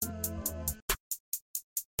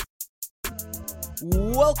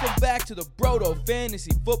Welcome back to the Brodo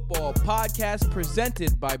Fantasy Football Podcast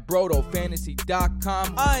presented by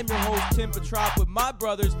BrodoFantasy.com. I'm your host, Tim Petrop, with my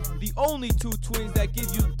brothers, the only two twins that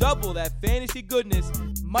give you double that fantasy goodness,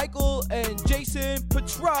 Michael and Jason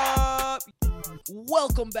Petrop.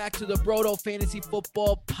 Welcome back to the Brodo Fantasy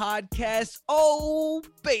Football Podcast. Oh,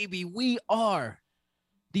 baby, we are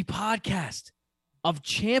the podcast of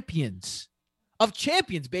champions. Of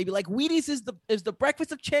champions, baby. Like Wheaties is the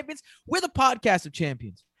breakfast of champions. We're the podcast of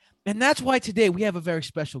champions. And that's why today we have a very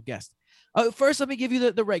special guest. First, let me give you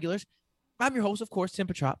the regulars. I'm your host, of course, Tim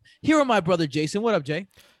Petrop. Here are my brother, Jason. What up, Jay?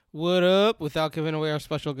 What up? Without giving away our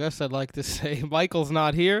special guest, I'd like to say Michael's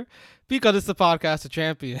not here because it's the podcast of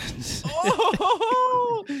champions.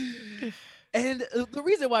 Oh! And the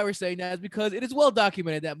reason why we're saying that is because it is well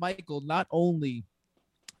documented that Michael not only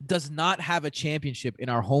does not have a championship in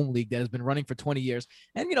our home league that has been running for 20 years.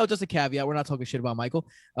 And, you know, just a caveat, we're not talking shit about Michael.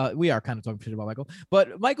 We are kind of talking shit about Michael.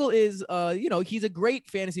 But Michael is, he's a great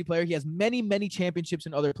fantasy player. He has many, many championships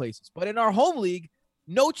in other places. But in our home league,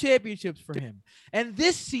 no championships for him. And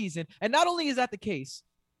this season, and not only is that the case,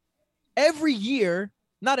 every year,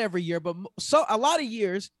 not every year, but a lot of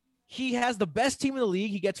years, he has the best team in the league.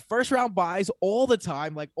 He gets first-round buys all the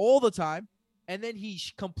time. And then he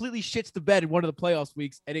completely shits the bed in one of the playoffs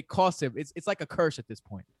weeks, and it costs him. It's like a curse at this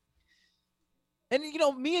point. And, you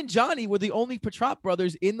know, me and Johnny were the only Petrop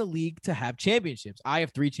brothers in the league to have championships. I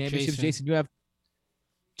have 3 championships. Jason, you have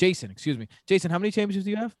 – Jason, how many championships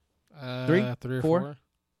do you have? 3? 3 or 4.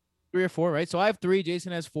 3 or 4, right? So I have 3.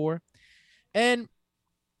 Jason has 4. And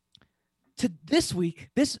to this week,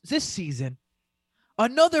 this season,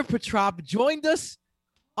 another Petrop joined us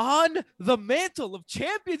on the mantle of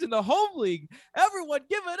champions in the home league. Everyone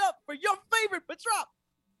give it up for your favorite Petrop,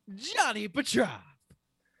 Johnny Petrop.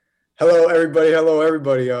 Hello, everybody.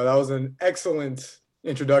 That was an excellent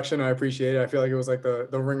introduction. I appreciate it. I feel like it was like the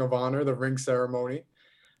Ring of Honor, the ring ceremony.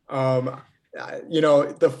 The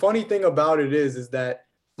funny thing about it is that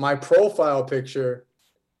my profile picture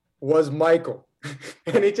was Michael.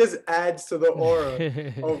 And it just adds to the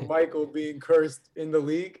aura of Michael being cursed in the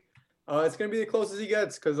league. It's going to be the closest he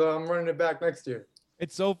gets because I'm running it back next year.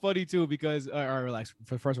 It's so funny, too, because all right, relax.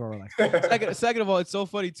 First of all, relax. Second of all, it's so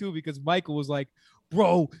funny, too, because Michael was like,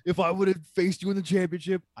 bro, if I would have faced you in the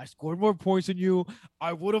championship, I scored more points than you,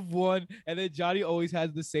 I would have won. And then Johnny always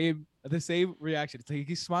has the same reaction. It's like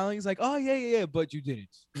he's smiling. He's like, oh, yeah, but you didn't.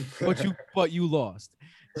 But you lost.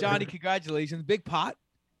 Johnny, congratulations. Big pot.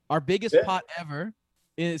 Our biggest pot ever.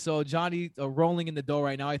 So Johnny rolling in the dough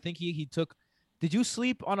right now. I think he took. Did you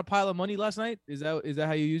sleep on a pile of money last night? Is that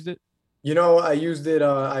how you used it? You know, I used it.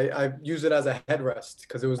 I used it as a headrest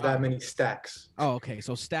because it was that many stacks. Oh, okay.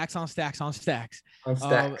 So stacks on stacks on stacks. On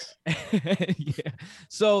stacks. Yeah.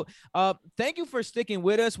 So thank you for sticking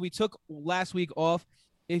with us. We took last week off.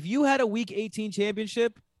 If you had a Week 18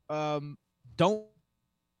 championship, don't.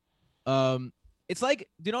 It's like,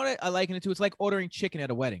 do you know what I liken it to? It's like ordering chicken at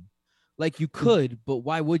a wedding. Like you could, but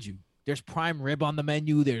why would you? There's prime rib on the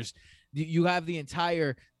menu. You have the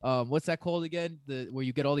entire what's that called again? Where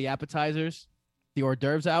you get all the appetizers, the hors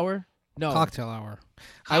d'oeuvres hour. No, cocktail hour.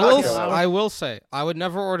 I will say I would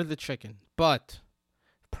never order the chicken, but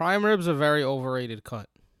prime rib's a very overrated cut.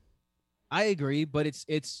 I agree, but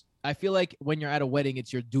it's. I feel like when you're at a wedding,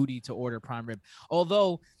 it's your duty to order prime rib.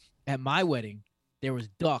 Although at my wedding there was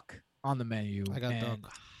duck on the menu. I got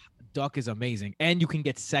duck. Duck is amazing, and you can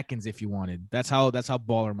get seconds if you wanted. That's how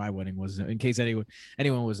baller my wedding was. In case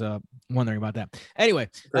anyone was wondering about that. Anyway,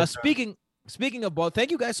 speaking of ball,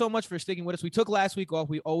 thank you guys so much for sticking with us. We took last week off.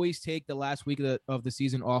 We always take the last week of the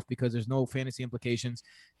season off because there's no fantasy implications.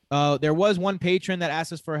 There was one patron that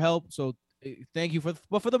asked us for help, so thank you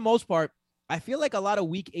but for the most part, I feel like a lot of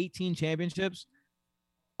Week 18 championships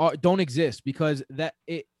don't exist because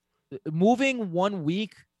moving 1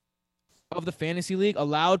 week of the fantasy league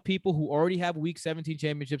allowed people who already have Week 17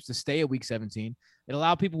 championships to stay at Week 17. It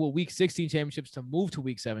allowed people with Week 16 championships to move to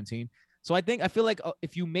Week 17. So I feel like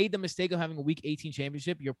if you made the mistake of having a Week 18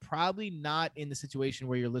 championship, you're probably not in the situation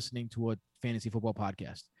where you're listening to a fantasy football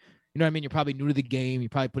podcast. You know what I mean? You're probably new to the game. You're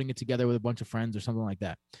probably putting it together with a bunch of friends or something like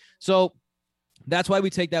that. So that's why we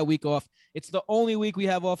take that week off. It's the only week we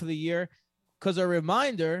have off of the year. Because a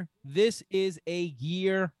reminder, this is a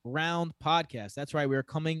year-round podcast. That's right. We're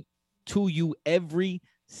coming to you every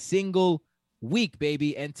single week,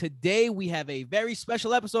 baby. And today we have a very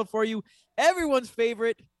special episode for you. Everyone's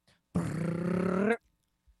favorite.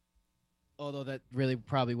 Although that really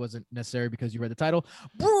probably wasn't necessary because you read the title.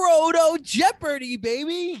 Brodo Jeopardy,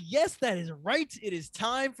 baby. Yes, that is right. It is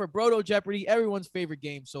time for Brodo Jeopardy, everyone's favorite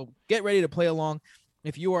game. So get ready to play along.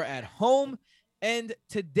 If you are at home And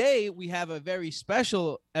today we have a very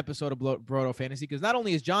special episode of Brodo Fantasy because not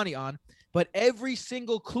only is Johnny on, but every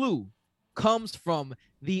single clue comes from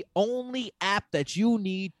the only app that you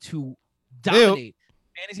need to dominate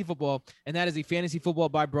fantasy football, and that is the Fantasy Football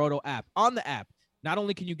by Brodo app. On the app, not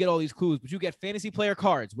only can you get all these clues, but you get fantasy player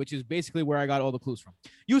cards, which is basically where I got all the clues from.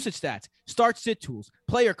 Usage stats, start sit tools,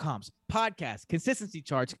 player comps, podcasts, consistency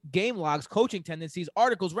charts, game logs, coaching tendencies,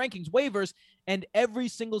 articles, rankings, waivers, and every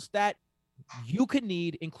single stat you could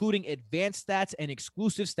need, including advanced stats and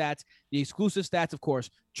exclusive stats. The exclusive stats, of course,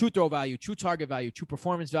 true throw value, true target value, true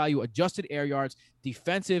performance value, adjusted air yards,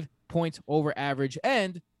 defensive points over average,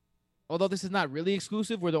 and although this is not really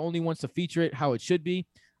exclusive, we're the only ones to feature it how it should be,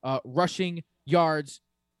 rushing yards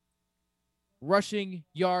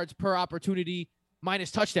per opportunity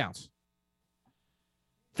minus touchdowns.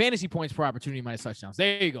 Fantasy points per opportunity minus touchdowns.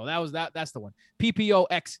 There you go. That's the one. PPO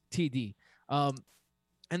XTD.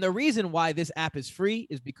 And the reason why this app is free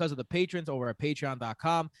is because of the patrons over at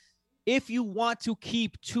patreon.com. If you want to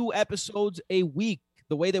keep 2 episodes a week,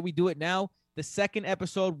 the way that we do it now, the second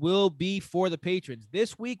episode will be for the patrons.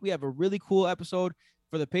 This week, we have a really cool episode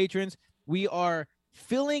for the patrons. We are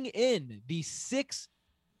filling in the 6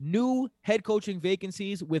 new head coaching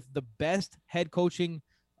vacancies with the best head coaching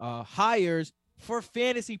hires for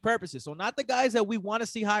fantasy purposes. So not the guys that we want to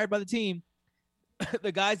see hired by the team,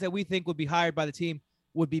 the guys that we think would be hired by the team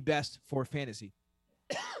would be best for fantasy.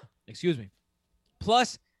 Excuse me.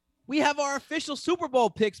 Plus, we have our official Super Bowl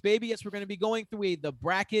picks, baby. Yes, we're going to be going through the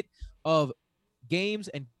bracket of games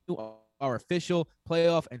and our official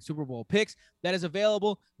playoff and Super Bowl picks that is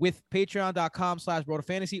available with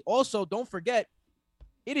patreon.com/BrotoFantasy. Also, don't forget,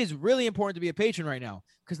 it is really important to be a patron right now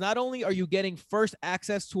because not only are you getting first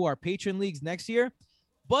access to our patron leagues next year,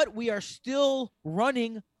 but we are still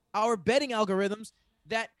running our betting algorithms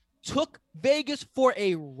that took Vegas for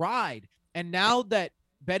a ride. And now that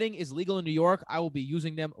betting is legal in New York, I will be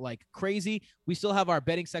using them like crazy. We still have our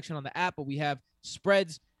betting section on the app, but we have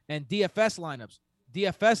spreads and DFS lineups.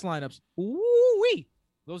 Woo-wee!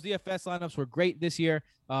 Those DFS lineups were great this year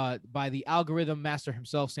by the algorithm master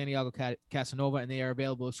himself, Santiago Casanova, and they are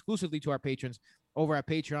available exclusively to our patrons over at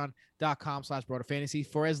patreon.com/BrotoFantasy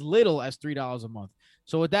for as little as $3 a month.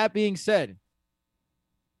 So with that being said,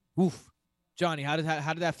 Johnny, how did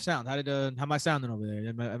that sound? How am I sounding over there?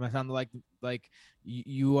 Am I sounding like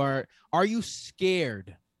you are? Are you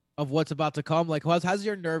scared of what's about to come? Like, how's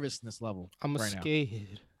your nervousness level? I'm right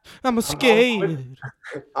scared. Now? I'm scared.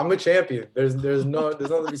 I'm a champion. There's nothing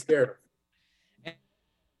to be scared of.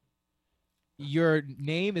 Your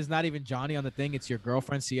name is not even Johnny on the thing. It's your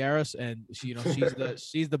girlfriend Sierra, and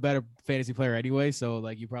she's the better fantasy player anyway. So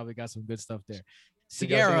like, you probably got some good stuff there.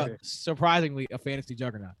 Sierra, surprisingly, a fantasy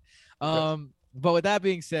juggernaut. But with that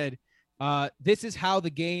being said, this is how the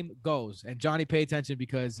game goes. And Johnny, pay attention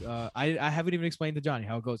because I haven't even explained to Johnny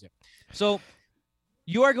how it goes yet. So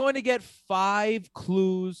you are going to get 5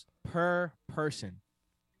 clues per person.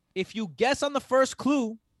 If you guess on the first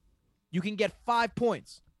clue, you can get 5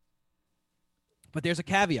 points. But there's a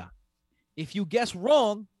caveat. If you guess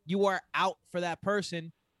wrong, you are out for that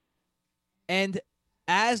person. And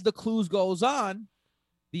as the clues goes on,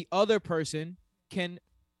 the other person can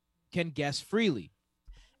guess freely.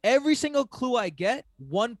 Every single clue I get,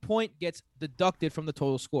 1 point gets deducted from the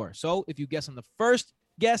total score. So if you guess on the first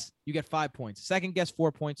guess, you get 5 points. Second guess,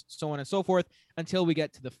 4 points, so on and so forth, until we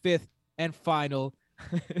get to the fifth and final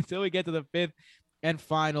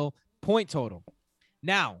point total.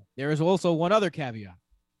 Now, there is also one other caveat.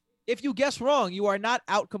 If you guess wrong, you are not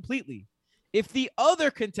out completely. If the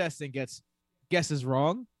other contestant guesses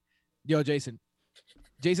wrong, Jason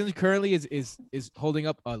currently is holding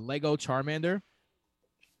up a Lego Charmander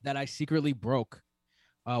that I secretly broke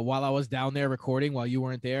while I was down there recording while you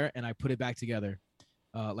weren't there, and I put it back together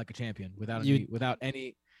like a champion without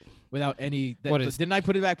any. Didn't I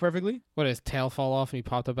put it back perfectly? What, his tail fall off and he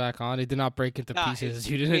popped it back on? It did not break into pieces.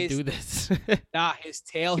 You didn't do this. His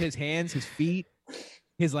tail, his hands, his feet,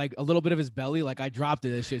 his like a little bit of his belly. Like I dropped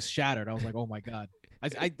it, it's just shattered. I was like, oh my god. I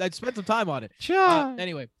spent some time on it. Sure.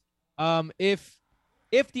 Anyway, if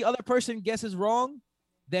the other person guesses wrong,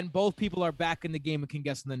 then both people are back in the game and can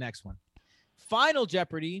guess in the next one. Final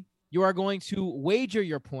Jeopardy, you are going to wager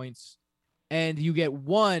your points, and you get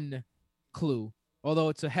 1 clue, although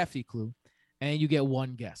it's a hefty clue, and you get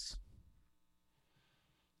 1 guess.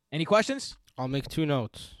 Any questions? I'll make 2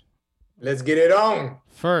 notes. Let's get it on.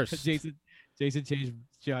 First, Jason changed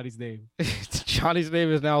Johnny's name. Johnny's name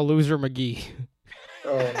is now Loser McGee.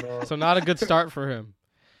 Oh no! So not a good start for him.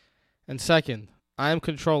 And second, I am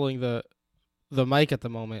controlling the the mic at the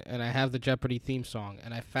moment, and I have the Jeopardy theme song,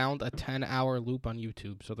 and I found a 10-hour loop on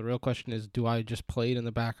YouTube. So the real question is, do I just play it in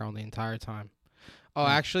the background the entire time? Oh,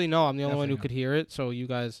 actually, no. I'm the only one who could hear it, so you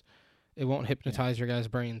guys, it won't hypnotize your guys'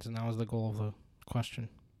 brains, and that was the goal of the question.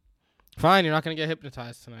 Fine, you're not going to get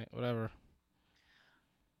hypnotized tonight. Whatever.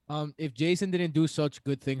 If Jason didn't do such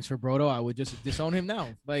good things for Brodo, I would just disown him now.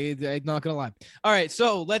 Like, I'm not going to lie. All right,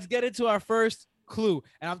 so let's get into our first clue.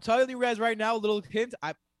 And I'm telling you guys right now, a little hint.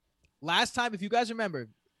 Last time, if you guys remember,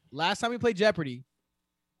 last time we played Jeopardy,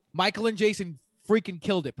 Michael and Jason freaking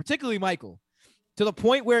killed it, particularly Michael, to the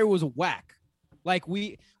point where it was whack. Like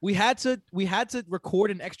we had to record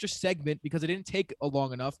an extra segment because it didn't take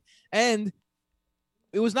long enough, and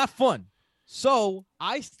it was not fun. So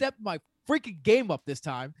I stepped my freaking game up this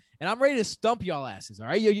time, and I'm ready to stump y'all asses. All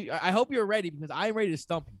right, I hope you're ready because I'm ready to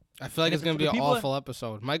stump you. I feel like it's gonna be an awful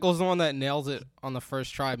episode. Michael's the one that nails it on the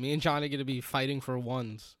first try. Me and John are gonna be fighting for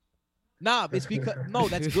ones. Nah, it's because no,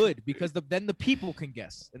 that's good because then the people can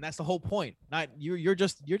guess, and that's the whole point. Not you're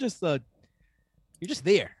just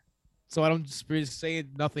there. So I don't just say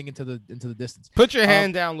nothing into the distance. Put your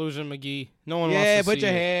hand down, Loser McGee. No one wants to see Yeah, put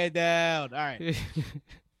your hand down. All right.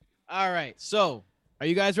 All right. So, are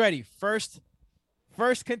you guys ready? First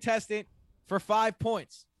contestant for 5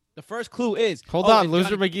 points. The first clue is. Hold on,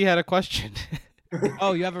 Loser McGee had a question.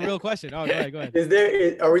 Oh, you have a real question. Oh, go ahead.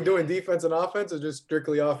 Are we doing defense and offense or just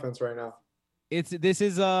strictly offense right now? I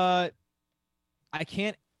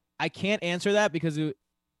can't answer that because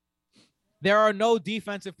there are no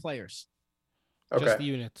defensive players. Okay. Just the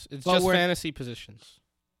units. It's just fantasy positions.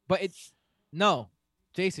 But no,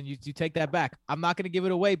 Jason, you take that back. I'm not going to give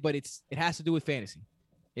it away, but it has to do with fantasy.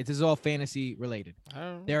 It is all fantasy related.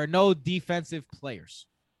 There are no defensive players.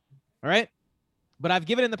 All right? But I've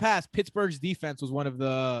given in the past, Pittsburgh's defense was one of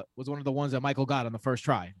the ones that Michael got on the first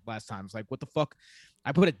try last time. It's like, what the fuck?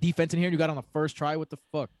 I put a defense in here and you got on the first try? What the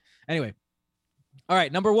fuck? Anyway. All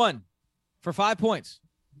right, number 1 for 5 points.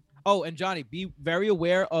 Oh, and Johnny, be very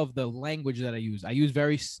aware of the language that I use. I use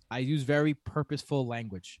very purposeful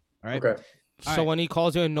language. All right. Okay. So when he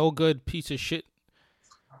calls you a no good piece of shit,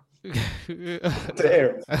 Damn.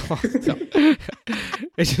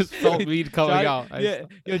 it just felt weed coming out. Yeah.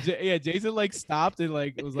 Jason like stopped and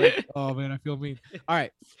like was like, "Oh man, I feel mean." All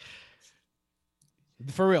right.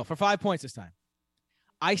 For real, for 5 points this time.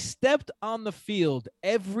 I stepped on the field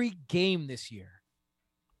every game this year,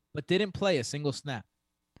 but didn't play a single snap.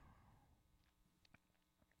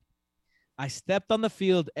 I stepped on the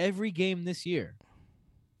field every game this year,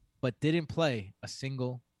 but didn't play a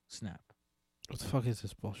single snap. What the fuck is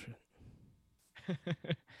this bullshit?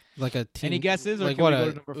 Like a team. Any guesses? Or like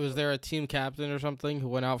what? Was there a team captain or something who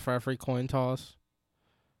went out for every coin toss?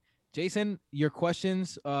 Jason, your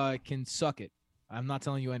questions can suck it. I'm not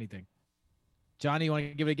telling you anything. Johnny, you want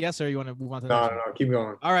to give it a guess or you want to move on to the next one? No, keep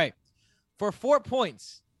going. All right. For 4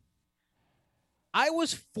 points, I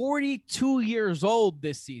was 42 years old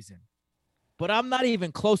this season, but I'm not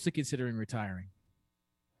even close to considering retiring.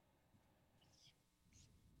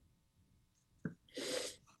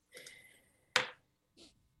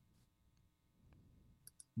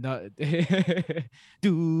 No.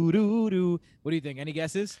 do. What do you think? Any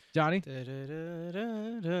guesses, Johnny? Johnny,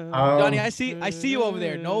 I see you over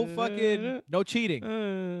there. No cheating.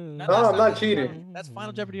 No, I'm not cheating. That's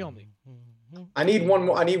Final Jeopardy only. I need one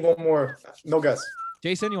more. No guess.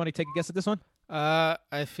 Jason, you want to take a guess at this one?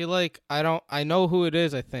 I feel like I know who it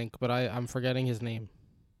is, I think, but I'm forgetting his name.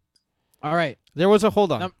 All right. There was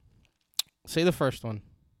hold on. Say the first one.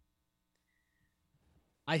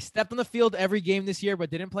 I stepped on the field every game this year, but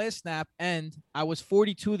didn't play a snap. And I was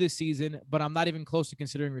 42 this season, but I'm not even close to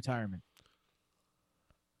considering retirement.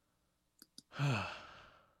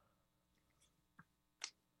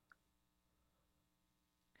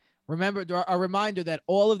 Remember, a reminder that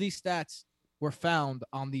all of these stats were found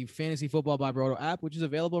on the Fantasy Football by Brodo app, which is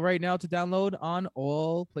available right now to download on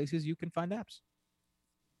all places you can find apps.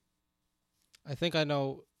 I think I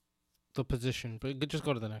know the position, but just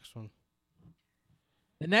go to the next one.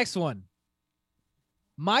 The next one.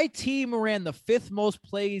 My team ran the 5th most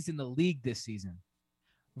plays in the league this season.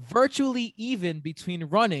 Virtually even between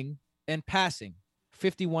running and passing.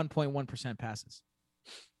 51.1% passes.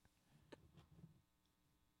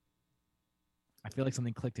 I feel like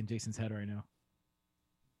something clicked in Jason's head right now.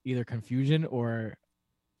 Either confusion or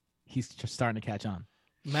he's just starting to catch on.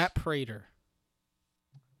 Matt Prater.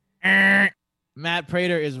 Matt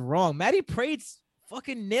Prater is wrong. Matty Prater's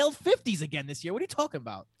fucking nailed 50s again this year. What are you talking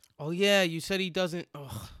about? Oh, yeah. You said he doesn't.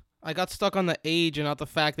 Ugh. I got stuck on the age and not the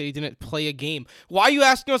fact that he didn't play a game. Why are you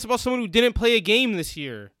asking us about someone who didn't play a game this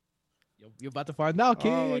year? You're about to find out,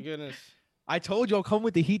 kid. Oh, my goodness. I told you I'll come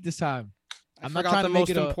with the heat this time. I forgot the most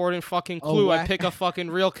important fucking clue. I pick a fucking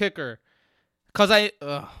real kicker. Because I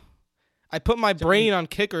put my brain on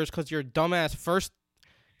kickers because your dumbass first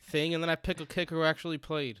thing, and then I pick a kicker who actually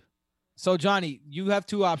played. So, Johnny, you have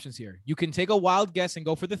two options here. You can take a wild guess and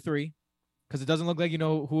go for the 3 because it doesn't look like you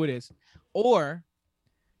know who it is. Or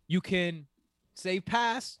you can say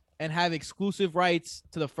pass and have exclusive rights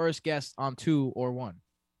to the first guess on 2 or 1.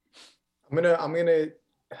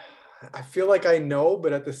 I feel like I know,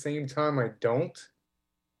 but at the same time, I don't.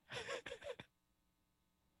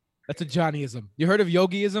 That's a Johnnyism. You heard of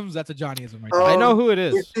Yogiisms? That's a Johnnyism right there. I know who it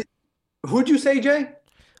is. Who'd you say, Jay?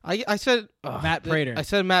 I said Matt Prater. I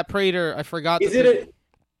said Matt Prater. I forgot. Is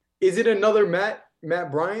it another Matt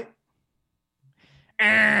Bryant?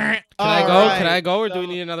 Can I go, or do we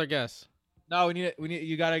need another guess? No, we need.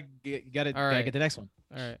 You gotta get the next one.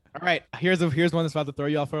 All right. Here's one that's about to throw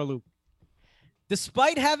you off for a loop.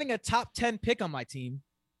 Despite having a top 10 pick on my team,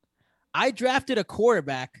 I drafted a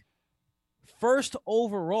quarterback first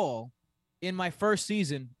overall in my first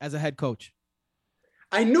season as a head coach.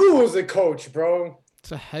 I knew it was a coach, bro.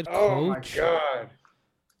 It's a head coach. Oh my god!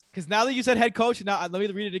 Because now that you said head coach, now let me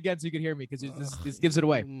read it again so you can hear me because this gives it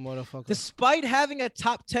away. Despite having a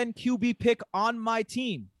top 10 QB pick on my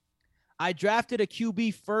team, I drafted a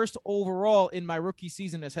QB first overall in my rookie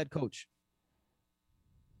season as head coach.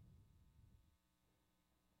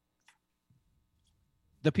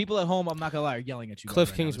 The people at home, I'm not gonna lie, are yelling at you.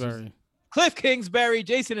 Cliff Kingsbury. Cliff Kingsbury.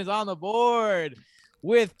 Jason is on the board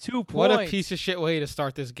with 2 points. What a piece of shit way to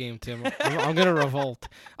start this game, Tim. I'm going to revolt.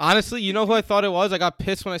 Honestly, you know who I thought it was? I got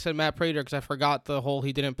pissed when I said Matt Prater because I forgot the whole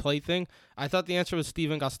he didn't play thing. I thought the answer was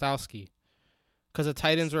Steven Gostkowski because the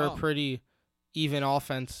Titans were a pretty even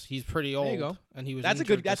offense. He's pretty old. There you go. And he was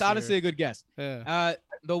That's honestly a good guess. Yeah.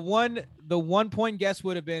 The 1 point guess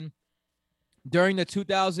would have been during the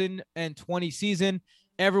 2020 season,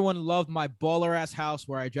 everyone loved my baller ass house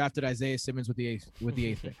where I drafted Isaiah Simmons with the eighth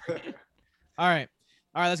pick. All right.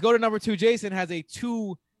 Let's go to number 2. Jason has a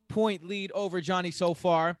 2-point lead over Johnny so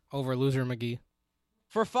far. Over loser McGee.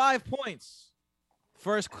 For 5 points.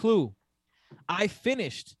 First clue. I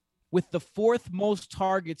finished with the 4th most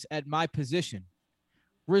targets at my position,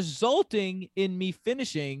 resulting in me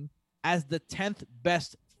finishing as the 10th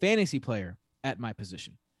best fantasy player at my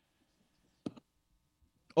position.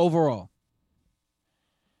 Overall.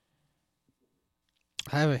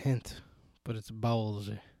 I have a hint, but it's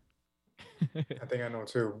ballsy. I think I know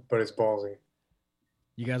too, but it's ballsy.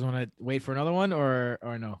 You guys want to wait for another one or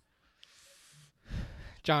no?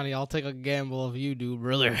 Johnny, I'll take a gamble if you do,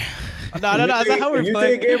 brother. No. That's not how we're playing.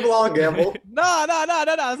 You take a gamble, I'll gamble. No.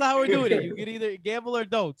 That's not how we're doing it. You can either gamble or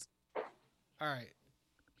don't. All right.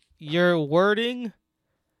 Your wording,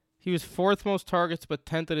 he was 4th most targets but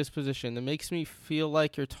 10th at his position. That makes me feel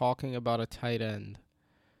like you're talking about a tight end.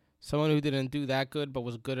 Someone who didn't do that good but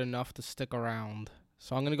was good enough to stick around.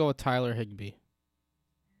 So I'm going to go with Tyler Higbee.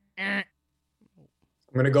 I'm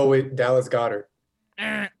going to go with Dallas Goedert.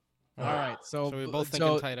 All right. So we're both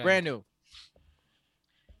thinking tight end. Brand new.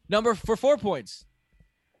 Number for 4 points.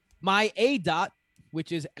 My ADOT,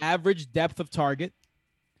 which is average depth of target,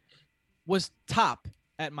 was top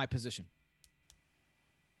at my position.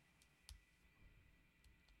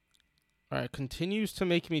 All right. Continues to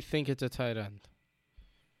make me think it's a tight end.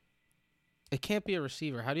 It can't be a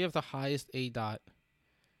receiver. How do you have the highest ADOT?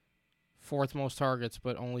 4th most targets,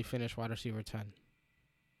 but only finish wide receiver 10.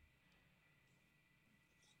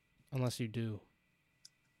 Unless you do.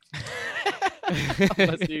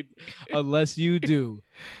 unless you do.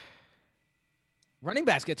 Running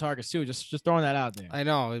backs get targets too. Just throwing that out there. I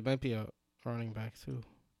know it might be a running back too.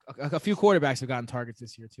 A few quarterbacks have gotten targets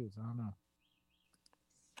this year too. So I don't know.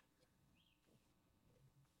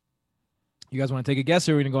 You guys want to take a guess,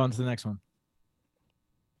 or are we gonna go on to the next one?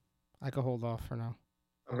 I could hold off for now.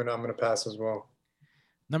 I'm gonna pass as well.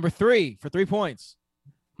 Number 3 for 3 points.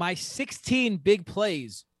 My 16 big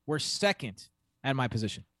plays were 2nd at my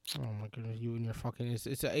position. Oh my goodness, you and your fucking it's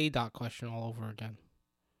an ADOT question all over again.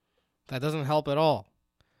 That doesn't help at all.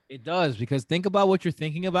 It does, because think about what you're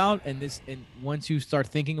thinking about, and once you start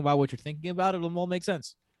thinking about what you're thinking about, it'll all make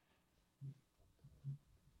sense.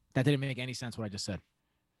 That didn't make any sense what I just said.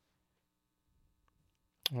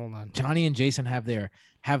 Hold on. Johnny and Jason have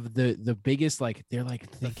the biggest, like, they're like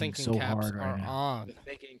thinking so hard right now. The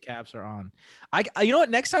thinking caps are on. You know what?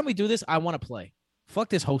 Next time we do this, I want to play. Fuck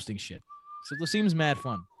this hosting shit. So it seems mad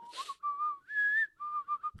fun.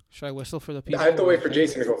 Should I whistle for the people? I have to wait for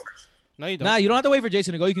Jason to go first. No, you don't. Nah, you don't have to wait for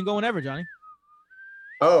Jason to go. You can go whenever, Johnny.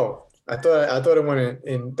 Oh, I thought it went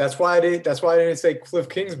in. That's why I didn't say Cliff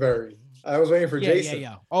Kingsbury. I was waiting for Yeah, Jason.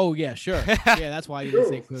 yeah. Oh yeah, sure. Yeah, that's why you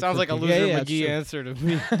didn't say. Sounds like a quick. loser Yeah, McGee true. answer to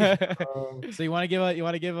me. So you want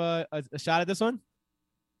to give a shot at this one?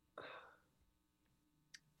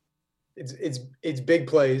 It's big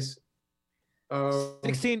plays.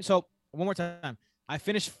 16. So one more time. I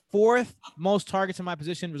finished 4th most targets in my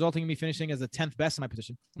position, resulting in me finishing as the 10th best in my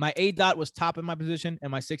position. My A dot was top in my position, and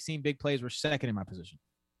my 16 big plays were second in my position.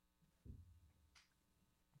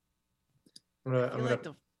 I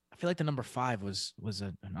feel like the number 5 was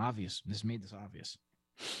an obvious. This made this obvious.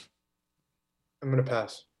 I'm gonna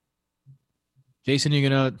pass. Jason, you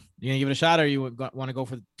gonna give it a shot, or you want to go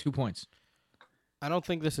for 2 points? I don't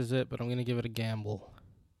think this is it, but I'm gonna give it a gamble.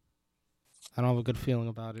 I don't have a good feeling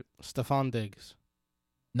about it. Stephon Diggs.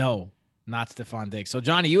 No, not Stephon Diggs. So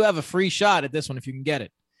Johnny, you have a free shot at this one if you can get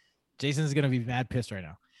it. Jason's gonna be mad pissed right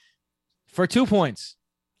now. For 2 points,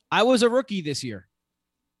 I was a rookie this year.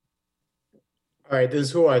 All right, this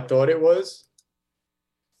is who I thought it was.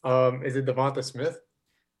 Is it Devonta Smith?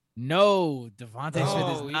 No, Devonta Smith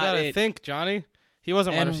is Oh, you not gotta it. think, Johnny. He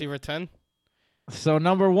wasn't wide And- receiver 10. So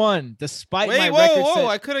number 1, despite my Wait, record whoa! set-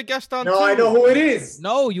 I could have guessed on No, 2. I know who it is.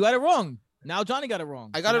 No, you got it wrong. Now Johnny got it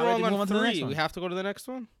wrong. I got So it now we have wrong to move on to the next 3. one. We have to go to the next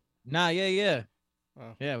one. Nah, yeah.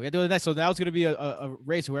 Oh. Yeah, we got to do the next. So now it's gonna be a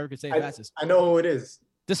race. Whoever can say fastest. I know who it is.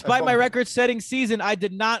 Despite my fun. record-setting season, I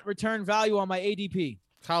did not return value on my ADP.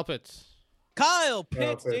 Kyle Pitts. Kyle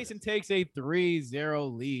Pitts. Pitts. Jason takes a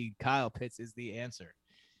 3-0 lead. Kyle Pitts is the answer.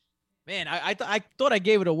 Man, I thought I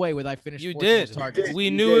gave it away when I finished. You 14th did. targets. We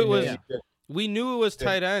You knew did, it was. yeah. We knew it was Yeah.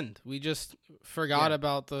 tight end. We just forgot Yeah.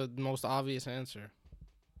 about the most obvious answer.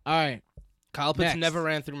 All right. Kyle Pitts Next. never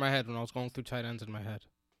ran through my head when I was going through tight ends in my head.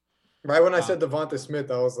 Right when I said Devonta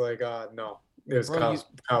Smith, I was like, no, it was Bro,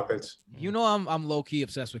 Kyle Pitts. You know I'm low key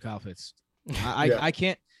obsessed with Kyle Pitts. I Yeah. I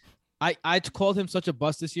can't. I called him such a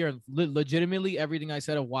bust this year, and legitimately everything I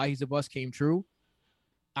said of why he's a bust came true.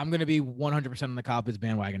 I'm gonna be 100% on the Kyle Pitts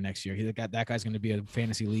bandwagon next year. That guy's gonna be a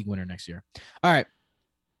fantasy league winner next year. All right.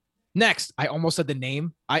 Next, I almost said the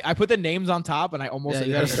name. I put the names on top, and I almost Yeah, said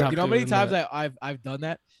you the gotta name. stop You know how many doing times that. I've done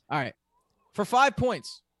that. All right. For 5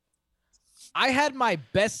 points, I had my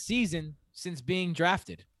best season since being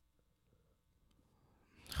drafted.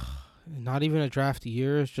 Not even a draft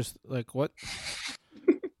year. It's just like what?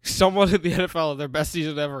 Someone in the NFL, their best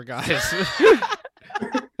season ever, guys.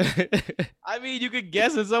 I mean, you could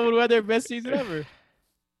guess at someone who had their best season ever.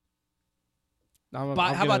 How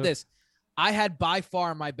about this? I had by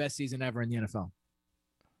far my best season ever in the NFL.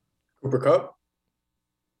 Cooper Kupp?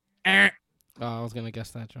 Oh, I was gonna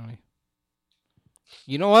guess that, Johnny.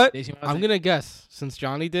 You know what? Jason, what I'm was it? gonna guess since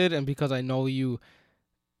Johnny did, and because I know you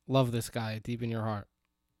love this guy deep in your heart.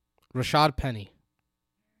 Rashad Penny.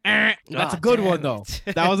 That's Ah, a good damn one, though.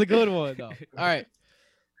 it. That was a good one, though. All right.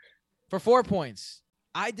 For 4 points,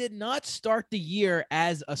 I did not start the year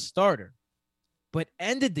as a starter, but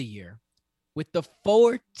ended the year with the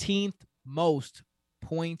 14th most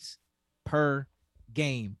points per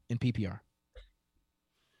game in PPR.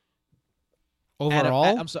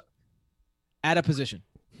 Overall? I'm sorry. At a position.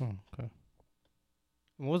 Oh, okay.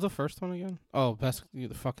 What was the first one again? Oh, best the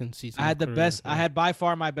fucking season. I had the career. best. Yeah. I had by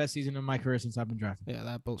far my best season in my career since I've been drafted. Yeah,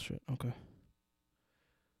 that bullshit. Okay.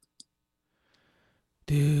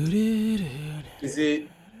 Is it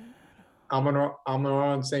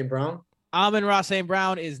Amon St. Brown? Amon-Ra St.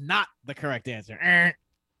 Brown is not the correct answer.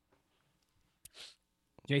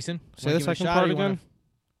 Jason, Say wanna the give it a second shot, part or you wanna- again.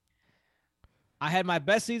 I had my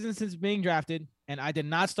best season since being drafted, and I did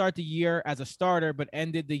not start the year as a starter, but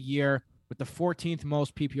ended the year with the 14th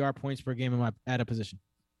most PPR points per game at a position.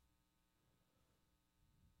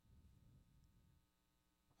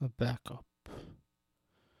 A backup.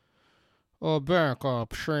 A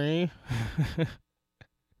backup, Shree.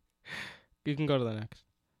 You can go to the next.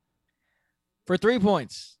 For 3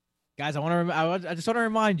 points, guys, I just want to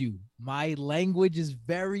remind you, my language is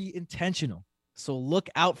very intentional. So look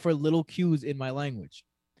out for little cues in my language.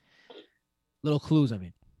 Little clues, I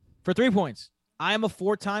mean. For 3 points, I am a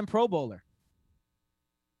 4-time Pro Bowler.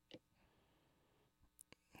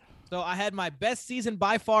 So I had my best season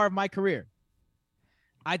by far of my career.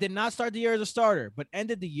 I did not start the year as a starter, but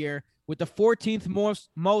ended the year with the 14th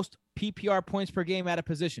most PPR points per game at a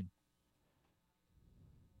position.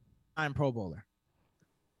 I'm Pro Bowler.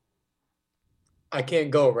 I can't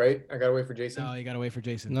go, right? I gotta wait for Jason. No, you gotta wait for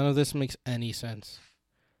Jason. None of this makes any sense.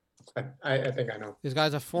 I think I know. This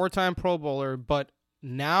guy's a 4-time Pro Bowler, but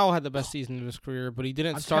now had the best season of his career, but he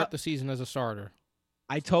didn't start the season as a starter.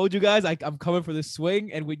 I told you guys I'm coming for this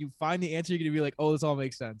swing, and when you find the answer, you're gonna be like, "Oh, this all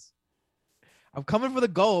makes sense." I'm coming for the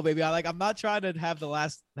goal, baby. I'm not trying to have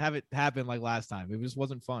it happen like last time. It just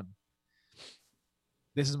wasn't fun.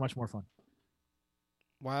 This is much more fun.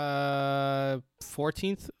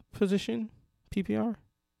 14th position PPR.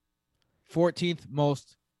 14th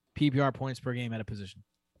most PPR points per game at a position.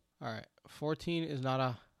 All right, 14 is not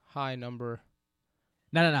a high number.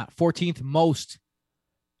 No. 14th most.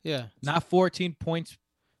 Yeah, not 14 points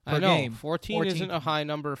per I know. game. 14 isn't a high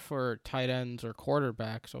number for tight ends or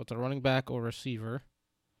quarterback, so it's a running back or receiver.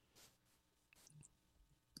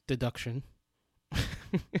 Deduction.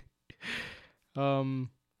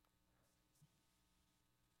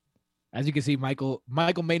 As you can see, Michael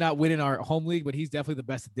may not win in our home league, but he's definitely the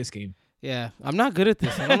best at this game. Yeah, I'm not good at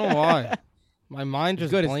this. I don't know why. My mind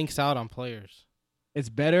just blanks out on players. It's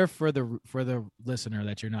better for the listener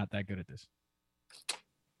that you're not that good at this.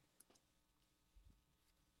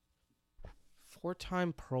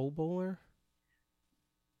 4-time Pro Bowler?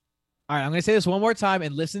 All right, I'm going to say this one more time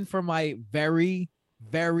and listen for my very,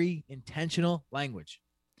 very intentional language.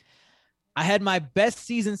 I had my best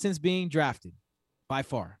season since being drafted, by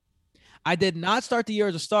far. I did not start the year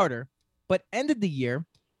as a starter, but ended the year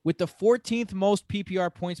with the 14th most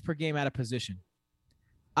PPR points per game at a position.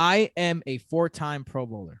 I am a 4-time Pro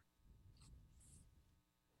Bowler.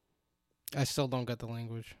 I still don't get the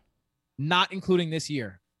language. Not including this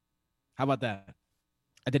year. How about that?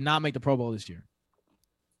 I did not make the Pro Bowl this year.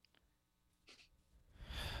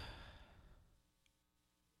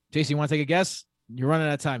 Jason, you want to take a guess? You're running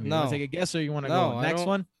out of time. You want to take a guess or you want to go next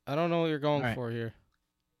one? I don't know what you're going for here.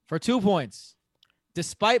 For 2 points,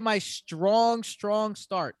 despite my strong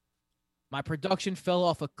start, my production fell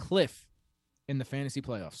off a cliff in the fantasy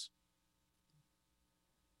playoffs.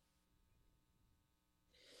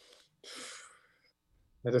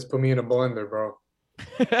 That just put me in a blender, bro.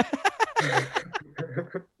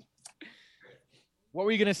 What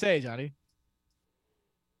were you gonna say, Johnny?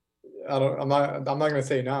 I'm not gonna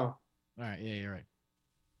say now. All right, yeah, you're right.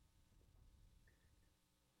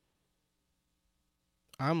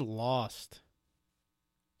 I'm lost.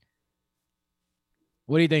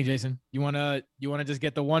 What do you think, Jason? You wanna just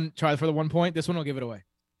get the one, try for the 1 point? This one will give it away.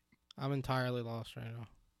 I'm entirely lost right now.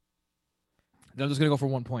 I'm just gonna go for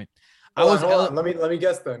 1 point. Hold on. Let me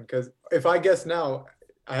guess then, because if I guess now,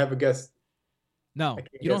 I have a guess. No,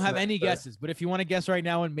 you don't have any guesses. But if you want to guess right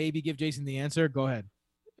now and maybe give Jason the answer, go ahead.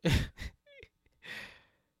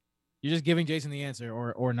 You're just giving Jason the answer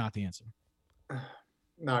or not the answer.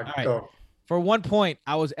 No, all right. Go. For 1 point,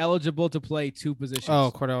 I was eligible to play 2 positions.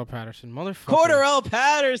 Oh, Cordell Patterson. Motherfucker. Cordell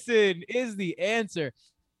Patterson is the answer.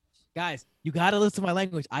 Guys, you got to listen to my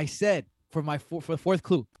language. I said for the fourth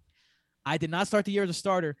clue, I did not start the year as a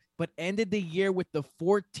starter, but ended the year with the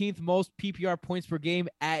 14th most PPR points per game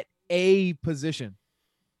at a position.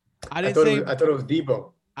 I thought it was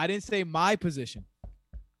Debo. I didn't say my position.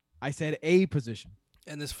 I said a position.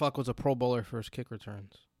 And this fuck was a Pro Bowler for his kick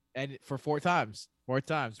returns. And for 4 times. 4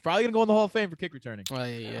 times. Probably going to go in the Hall of Fame for kick returning. Oh,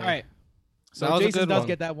 yeah. All right. So Jason does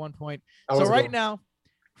get that 1 point. So right now,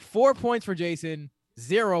 4 points for Jason,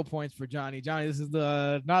 0 points for Johnny. Johnny, this is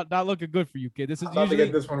the not looking good for you, kid. This is usually to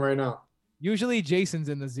get this one right now. Usually Jason's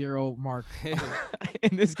in the 0 mark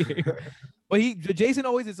in this game. But Jason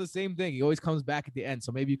always is the same thing. He always comes back at the end.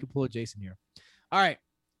 So maybe you can pull a Jason here. All right.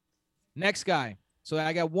 Next guy. So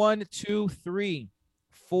I got 1, 2, 3,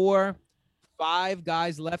 4, 5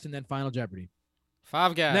 guys left, and then Final Jeopardy.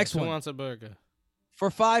 5 guys. Next one. Who wants a burger? For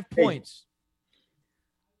 5 points,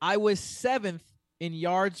 I was 7th in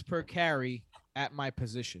yards per carry at my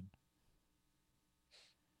position.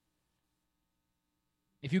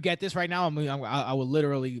 If you get this right now, I will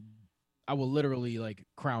literally like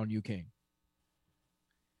crown you king.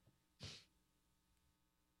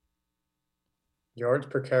 Yards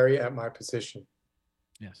per carry at my position.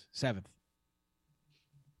 Yes, 7th.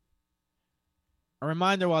 A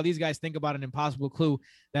reminder while these guys think about an impossible clue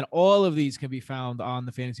that all of these can be found on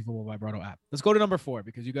the Fantasy Football Vibrato app. Let's go to number 4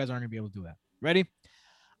 because you guys aren't going to be able to do that. Ready?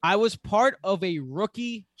 I was part of a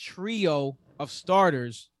rookie trio of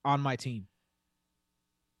starters on my team.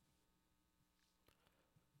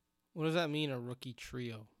 What does that mean, a rookie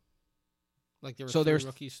trio? Like there were 3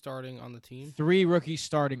 rookies starting on the team? 3 rookies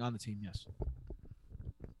starting on the team, yes.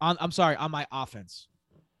 I'm sorry, on my offense.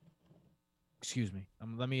 Excuse me.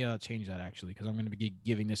 Let me change that, actually, because I'm going to be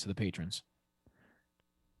giving this to the patrons.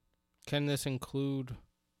 Can this include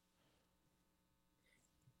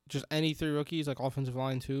just any 3 rookies, like offensive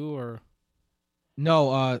line too, or?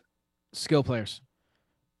 No, skill players.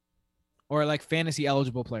 Or like fantasy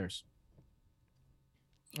eligible players.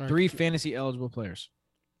 Right. 3 fantasy eligible players.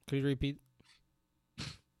 Could you repeat?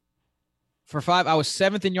 For 5, I was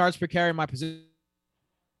 7th in yards per carry in my position.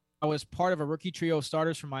 I was part of a rookie trio of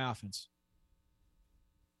starters from my offense.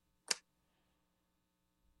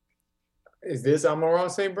 Is this Amon-Ra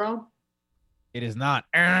St. Brown? It is not.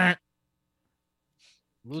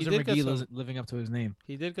 Loser McGee living up to his name.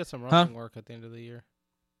 He did get some rushing work at the end of the year.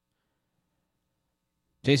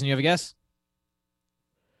 Jason, you have a guess?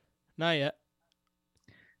 Not yet.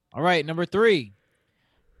 All right, number 3.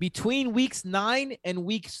 Between weeks 9 and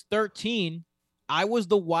weeks 13, I was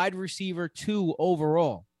the wide receiver 2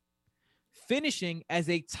 overall, finishing as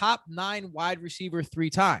a top 9 wide receiver 3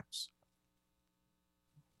 times.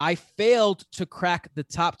 I failed to crack the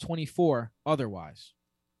top 24 otherwise.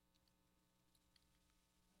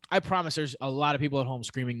 I promise there's a lot of people at home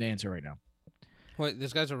screaming the answer right now. Wait,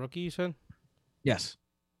 this guy's a rookie, you said? Yes.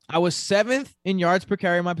 I was 7th in yards per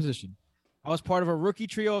carry in my position. I was part of a rookie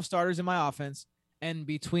trio of starters in my offense. And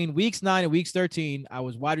between weeks 9 and weeks 13, I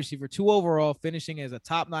was wide receiver 2 overall, finishing as a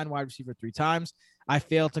top 9 wide receiver 3 times. I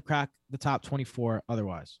failed to crack the top 24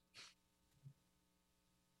 otherwise.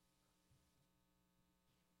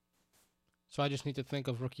 So I just need to think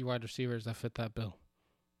of rookie wide receivers that fit that bill.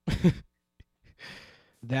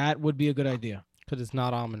 That would be a good idea. Because it's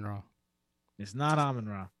not Amon-Ra. It's not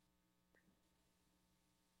Amon-Ra.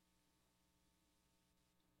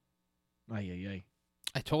 Ay.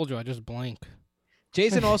 I told you, I just blank.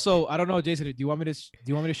 Jason also, I don't know, Jason, do you want me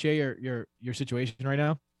to share your situation right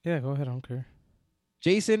now? Yeah, go ahead. I don't care.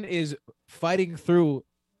 Jason is fighting through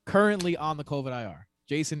currently on the COVID IR.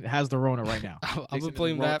 Jason has the Rona right now. I'm going to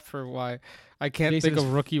blame that for why I can't think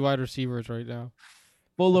of rookie wide receivers right now.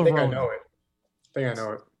 Full of Rona. I know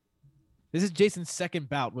it. This is Jason's second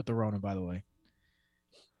bout with the Rona, by the way.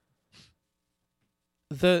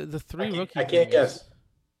 The 3 rookie. I can't guess.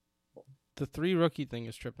 The 3 rookie thing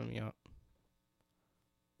is tripping me out.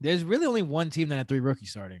 There's really only one team that had 3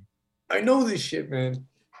 rookies starting. I know this shit, man.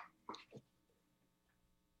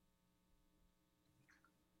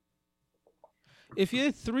 If you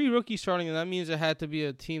had 3 rookies starting, then that means it had to be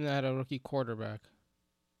a team that had a rookie quarterback.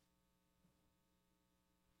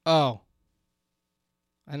 Oh.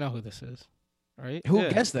 I know who this is. Right? Who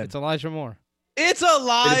guessed that? It's Elijah Moore. It's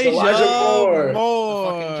Elijah Moore. The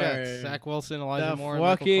fucking Jets. Zach Wilson, Elijah Moore, and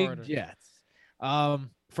Michael Carter. Jets.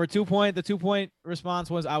 For 2-point, the 2-point response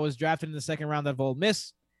was I was drafted in the second round of Ole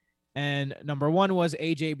Miss. And number 1 was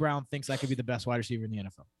A.J. Brown thinks I could be the best wide receiver in the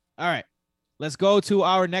NFL. All right. Let's go to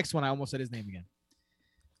our next one. I almost said his name again.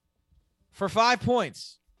 For 5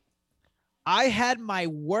 points, I had my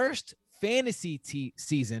worst fantasy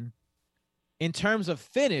season in terms of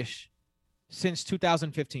finish since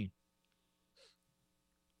 2015.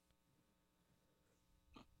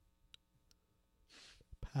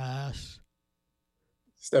 Pass.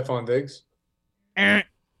 Stephon Diggs.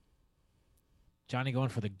 Johnny going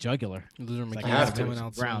for the jugular. Loser Like McGee coming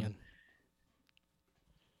out swinging.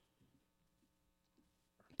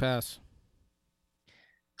 Pass.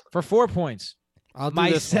 For 4 points, I'll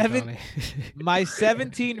do this one, my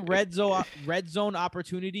 17 red zone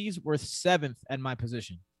opportunities were 7th at my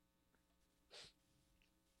position.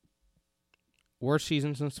 Worst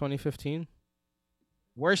season since 2015?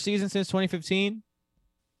 Worst season since 2015,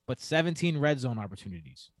 but 17 red zone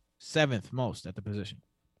opportunities. 7th most at the position.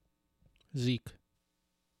 Zeke.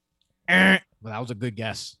 Well, that was a good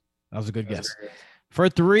guess. For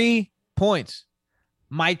 3 points,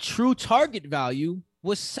 my true target value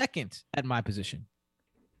was 2nd at my position.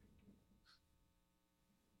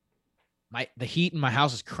 The heat in my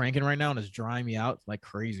house is cranking right now and it's drying me out like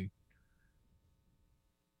crazy.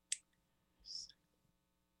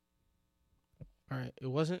 All right.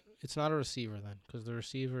 It's not a receiver then, because the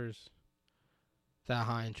receivers that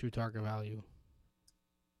high in true target value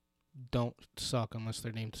don't suck unless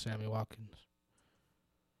they're named Sammy Watkins.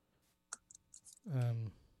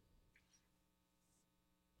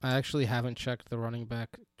 I actually haven't checked the running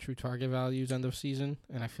back true target values end of season,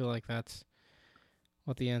 and I feel like that's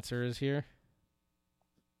what the answer is here.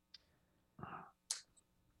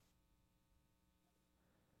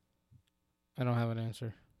 I don't have an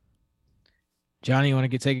answer. Johnny, you want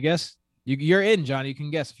to take a guess? You're in, Johnny. You can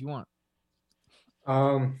guess if you want.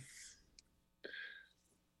 I'm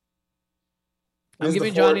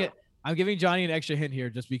giving Johnny an extra hint here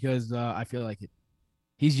just because I feel like it.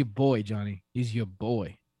 He's your boy, Johnny. He's your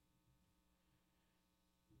boy.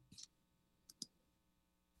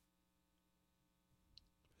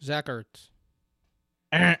 Zach Ertz.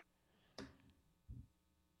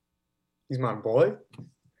 He's my boy.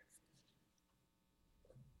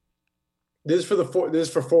 This is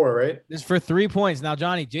for 4, right? This is for 3 points. Now,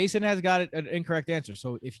 Johnny, Jason has got an incorrect answer.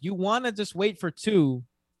 So if you want to just wait for 2,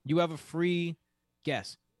 you have a free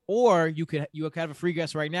guess. Or you could have a free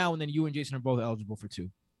guess right now, and then you and Jason are both eligible for 2.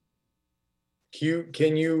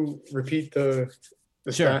 Can you repeat the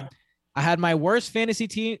sure. stat? I had my worst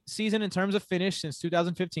fantasy season in terms of finish since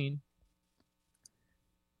 2015.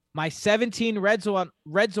 My 17 red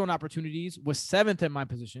zone opportunities was 7th in my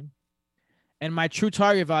position, and my true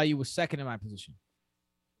target value was 2nd in my position.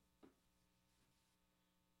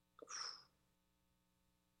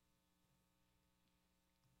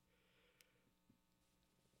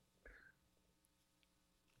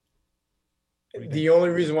 The only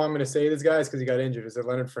reason why I'm going to say this guy is because he got injured. Is it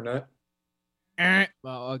Leonard Fournette?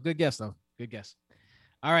 Well, good guess, though. Good guess.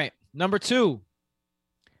 All right. Number 2.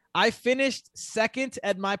 I finished 2nd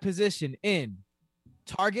at my position in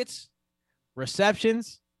targets,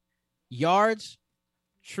 receptions, yards,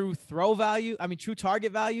 true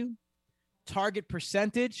target value, target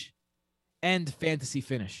percentage, and fantasy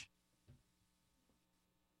finish.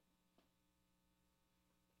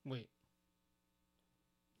 Wait.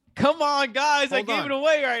 Come on, guys. Hold I gave on. it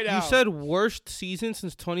away right now. You said worst season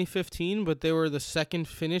since 2015, but they were the 2nd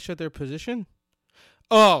finish at their position?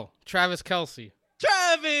 Oh, Travis Kelce.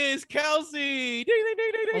 Travis Kelce.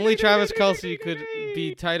 Only Travis Kelce could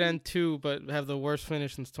be tight end 2, but have the worst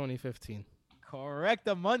finish since 2015.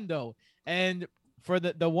 Correctamundo. And for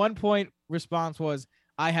the 1 point response was,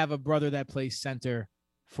 I have a brother that plays center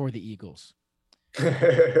for the Eagles.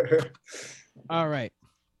 All right.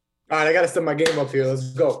 All right, I gotta step my game up here.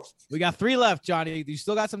 Let's go. We got 3 left, Johnny. You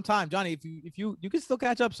still got some time, Johnny. If you can still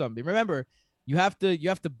catch up something. Remember, you have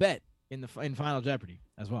to bet in Final Jeopardy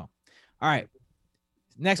as well. All right.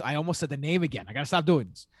 Next, I almost said the name again. I gotta stop doing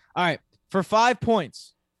this. All right, for 5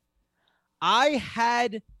 points, I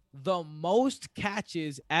had the most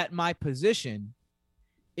catches at my position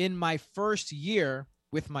in my first year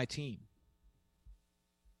with my team.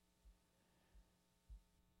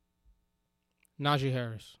 Najee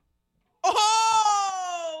Harris.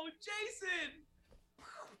 Oh, Jason!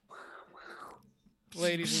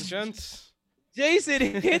 Ladies and gents. Jason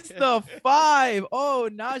hits the 5. Oh,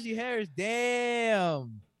 Najee Harris.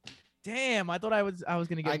 Damn. I thought I was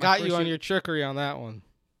gonna get. I got you on your trickery on that one.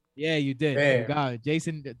 Yeah, you did. Damn. You got it.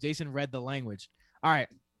 Jason read the language. All right.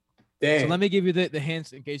 Damn. So let me give you the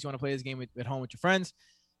hints in case you want to play this game at home with your friends.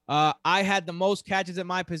 I had the most catches at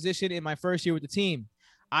my position in my first year with the team.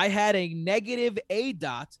 I had a negative A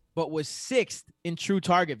dot, but was 6th in true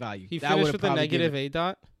target value. He finished with a negative A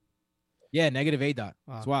dot? Yeah, negative A dot.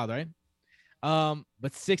 Wow. It's wild, right?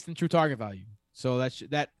 But 6th in true target value. So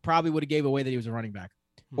that probably would have gave away that he was a running back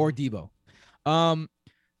or Debo.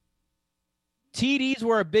 TDs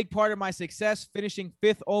were a big part of my success, finishing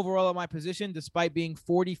 5th overall at my position, despite being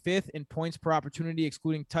 45th in points per opportunity,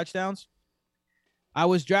 excluding touchdowns. I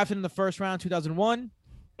was drafted in the first round, 2001,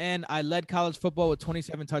 and I led college football with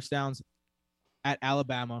 27 touchdowns at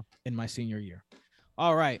Alabama in my senior year.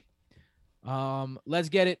 All right. Let's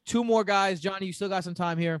get it. 2 more guys. Johnny, you still got some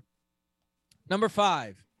time here. Number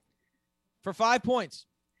 5. For 5 points.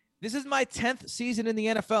 This is my 10th season in the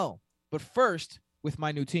NFL, but first with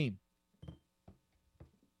my new team.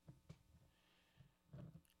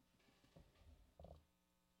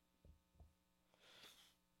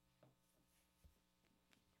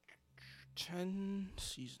 Ten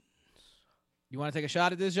seasons. You want to take a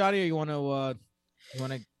shot at this, Johnny, or you want to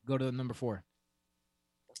go to number 4?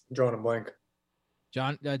 Drawing a blank.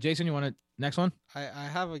 Jason, you want to next one? I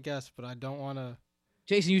have a guess, but I don't want to.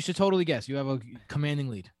 Jason, you should totally guess. You have a commanding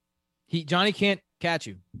lead. Johnny can't catch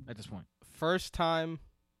you at this point. First time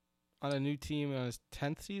on a new team on his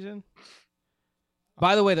 10th season.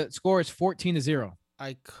 By the way, the score is 14-0.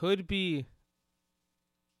 I could be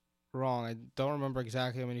wrong. I don't remember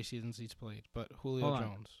exactly how many seasons he's played, but Julio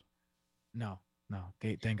Jones. No.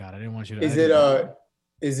 Thank God. I didn't want you to.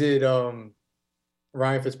 Is it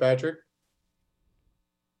Ryan Fitzpatrick?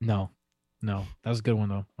 No. That was a good one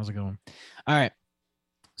though. That was a good one. All right.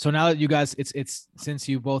 So now that you guys, it's since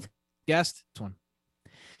you both guessed this one.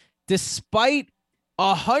 Despite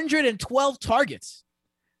 112 targets,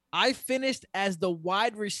 I finished as the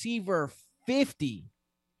wide receiver 50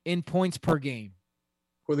 in points per game.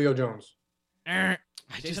 Julio Jones.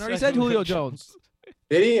 Jason already said Julio Jones.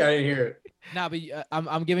 Did he? I didn't hear it. Nah, but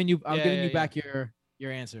I'm giving you back your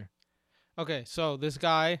answer. Okay, so this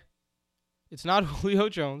guy, it's not Julio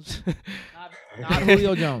Jones. not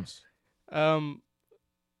Julio Jones.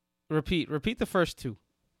 Repeat the first 2.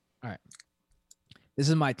 All right. This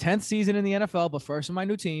is my 10th season in the NFL, but first in my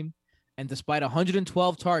new team. And despite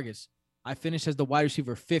 112 targets, I finished as the wide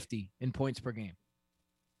receiver 50 in points per game.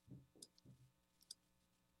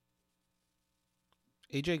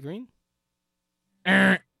 AJ Green?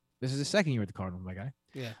 This is the second year at the Cardinals, my guy.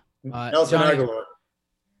 Yeah. Nelson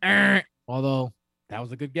Aguilar. Although that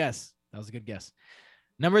was a good guess.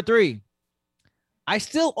 Number 3. I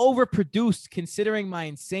still overproduced considering my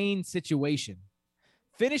insane situation,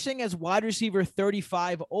 finishing as wide receiver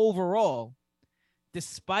 35 overall,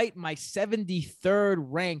 despite my 73rd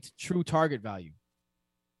ranked true target value.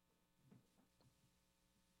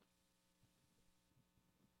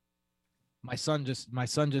 My son just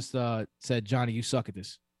said, Johnny, you suck at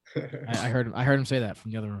this. I heard him say that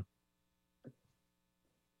from the other room.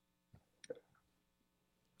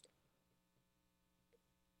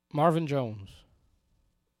 Marvin Jones.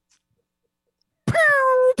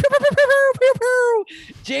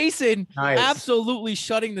 Jason, Nice. absolutely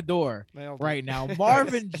shutting the door right now.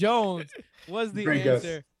 Marvin Jones was the Great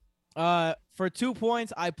answer. For 2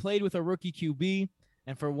 points, I played with a rookie QB.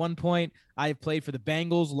 And for 1 point, I played for the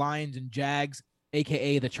Bengals, Lions, and Jags,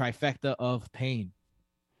 a.k.a. the trifecta of pain.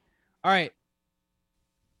 All right.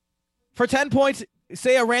 For 10 points,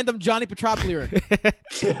 say a random Johnny Petrop lyric.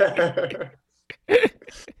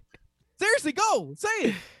 Seriously, go. Say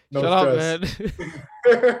it. No Shut stress.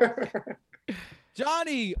 up, man.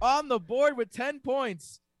 Johnny on the board with 10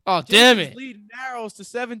 points. Oh, damn Jason's it. lead narrows to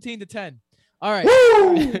 17-10. All right.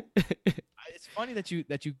 Woo! It's funny that you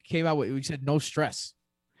came out with, you said no stress.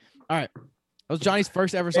 All right. That was Johnny's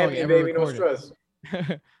first ever song Baby, ever baby, no recorded. stress.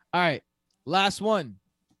 All right. Last one.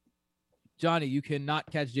 Johnny, you cannot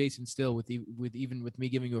catch Jason still with me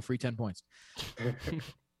giving you a free 10 points.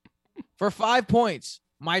 For 5 points,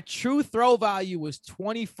 my true throw value was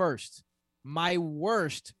 21st. My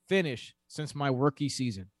worst finish since my rookie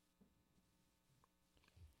season.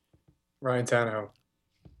 Ryan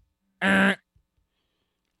Tannehill.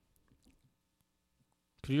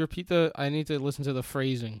 Could you repeat I need to listen to the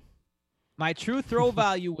phrasing. My true throw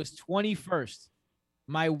value was 21st.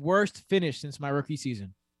 My worst finish since my rookie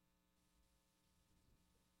season.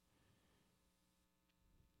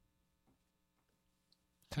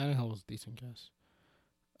 Tannehill was a decent guess.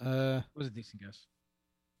 It was a decent guess.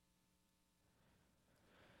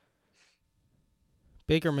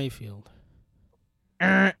 Baker Mayfield. He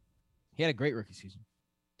had a great rookie season.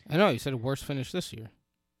 I know, you said worst finish this year.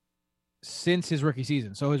 Since his rookie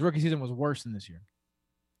season. So his rookie season was worse than this year.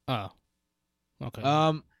 Oh. Okay.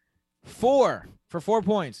 4 for 4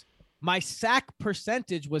 points. My sack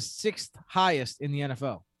percentage was 6th highest in the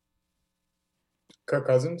NFL. Kirk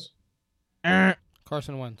Cousins.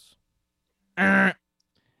 Carson Wentz. I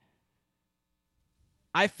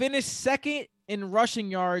finished second in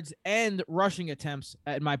rushing yards and rushing attempts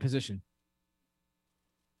at my position.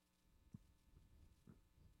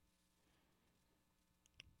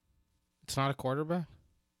 It's not a quarterback?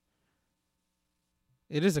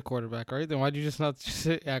 It is a quarterback, right? Then why'd you just not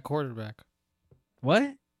sit at quarterback?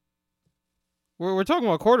 What? We're talking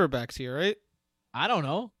about quarterbacks here, right? I don't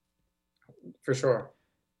know. For sure.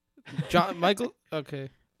 Michael? Okay.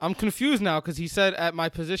 I'm confused now because he said at my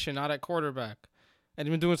position, not at quarterback. And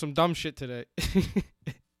he's been doing some dumb shit today.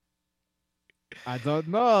 I don't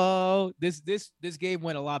know. This game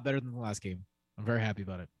went a lot better than the last game. I'm very happy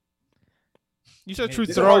about it. You said true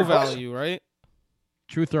These are throw hard questions. value, right?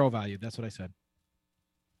 True throw value. That's what I said.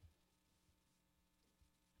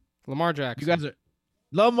 Lamar Jackson. You guys are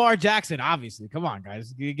Lamar Jackson, obviously. Come on,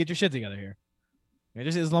 guys. Get your shit together here. It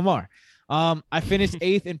just is Lamar. I finished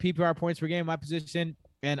 8th in PPR points per game in my position,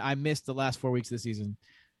 and I missed the last 4 weeks of the season.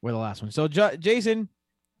 Were the last one. So Jason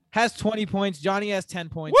has 20 points. Johnny has 10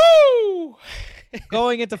 points. Woo!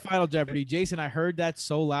 Going into Final Jeopardy. Jason, I heard that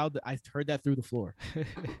so loud that I heard that through the floor.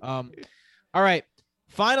 All right.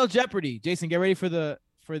 Final Jeopardy. Jason, get ready for the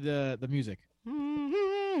music.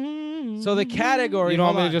 So the category. You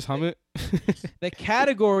don't want me to hold on. just hum it? The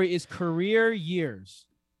category is career years.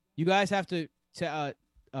 You guys have to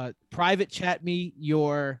private chat me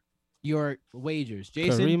your wagers.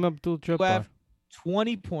 Jason, Kareem you Abdul-Jabbar. have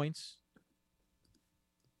 20 points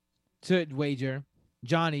to wager.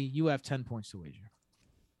 Johnny, you have 10 points to wager.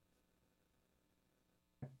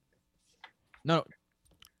 No.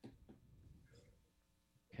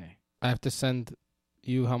 Okay. I have to send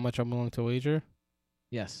you how much I'm willing to wager.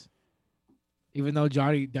 Yes. Even though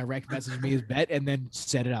Johnny direct messaged me his bet and then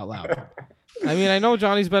said it out loud. I mean, I know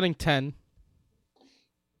Johnny's betting 10.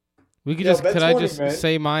 We could Yo, just bet could 20, I just man.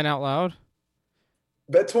 say mine out loud?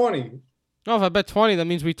 Bet 20. No, if I bet 20, that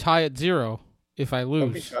means we tie at 0 if I Don't be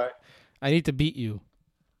lose. shy. I need to beat you.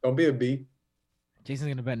 Don't be a B. Jason's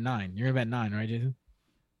going to bet 9. You're going to bet 9, right, Jason?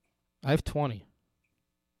 I have 20.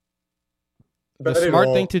 Bet The it smart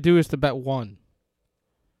all. thing to do is to bet 1.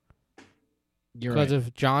 You're Because right.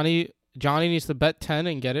 if Johnny needs to bet 10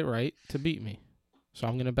 and get it right to beat me. So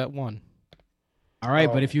I'm going to bet 1. All right,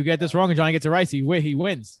 Oh. but if you get this wrong and Johnny gets it right, he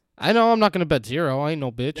wins. I know I'm not going to bet 0. I ain't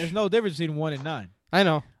no bitch. There's no difference between 1 and 9. I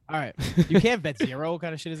know. All right. You can't bet 0. What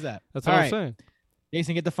kind of shit is that? That's All what right. I'm saying.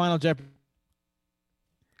 Jason, get the final Jeopardy.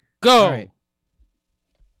 Go. All right.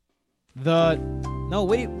 No,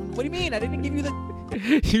 wait. What do you mean? I didn't give you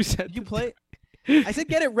the. You said you play. I said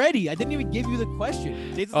get it ready. I didn't even give you the question.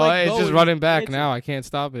 It's just running back now. I can't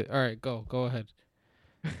stop it. All right, go ahead.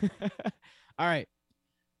 All right.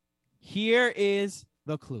 Here is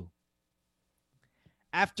the clue.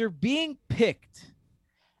 After being picked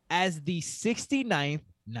as the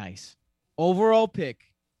 69th overall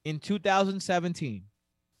pick in 2017,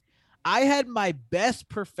 I had my best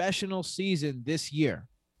professional season this year,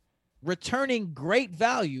 returning great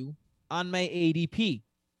value on my ADP.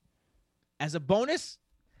 As a bonus,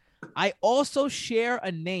 I also share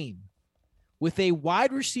a name with a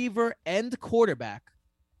wide receiver and quarterback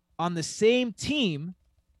on the same team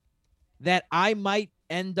that I might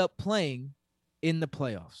end up playing in the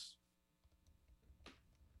playoffs.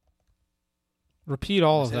 Repeat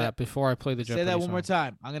all of that before I play the Jeopardy Say that one song. more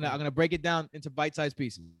time. I'm gonna break it down into bite-sized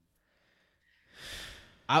pieces.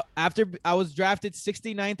 After I was drafted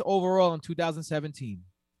 69th overall in 2017,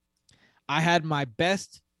 I had my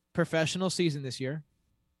best professional season this year.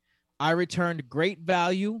 I returned great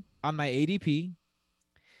value on my ADP,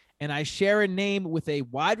 and I share a name with a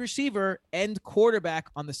wide receiver and quarterback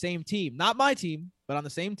on the same team. Not my team, but on the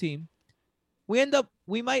same team.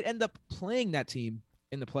 We might end up playing that team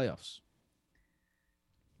in the playoffs.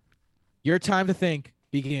 Your time to think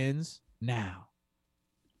begins now.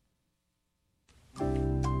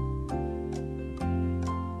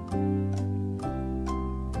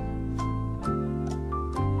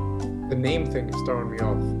 The name thing is throwing me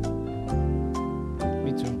off.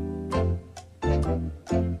 Me too.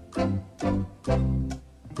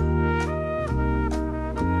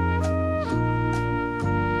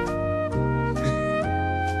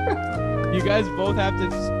 You guys both have to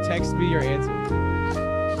text me your answer.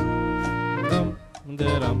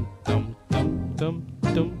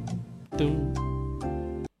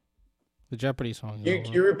 The Jeopardy song.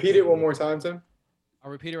 Can you repeat it one more time, Tim?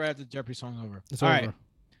 I'll repeat it right after the Jeopardy song's over. It's All over. right.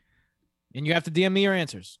 And you have to DM me your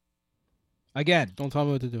answers. Again. Don't tell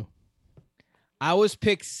me what to do. I was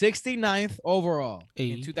picked 69th overall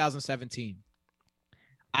 80. in 2017.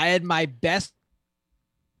 I had my best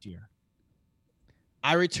year.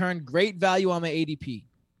 I returned great value on my ADP.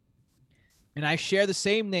 And I share the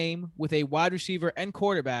same name with a wide receiver and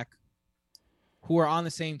quarterback who are on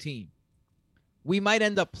the same team. We might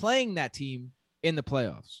end up playing that team in the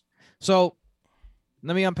playoffs. So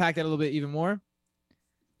let me unpack that a little bit even more.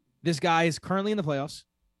 This guy is currently in the playoffs,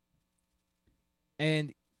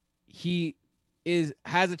 and he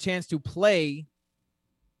has a chance to play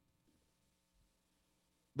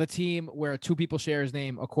the team where two people share his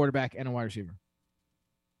name, a quarterback and a wide receiver.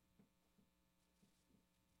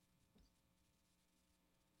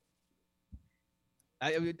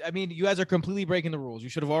 I mean, you guys are completely breaking the rules. You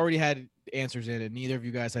should have already had answers in, and neither of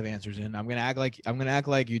you guys have answers in. I'm gonna act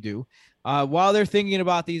like you do. While they're thinking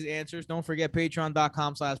about these answers, don't forget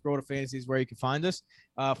patreon.com/BrotoFantasy is where you can find us.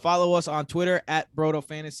 Follow us on Twitter at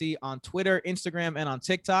BrotoFantasy on Twitter, Instagram, and on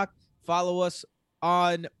TikTok. Follow us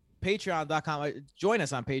on Patreon.com. Join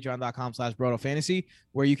us on Patreon.com/BrotoFantasy,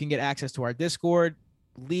 where you can get access to our Discord,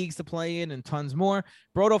 leagues to play in, and tons more.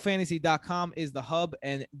 BrotoFantasy.com is the hub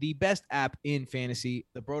and the best app in fantasy.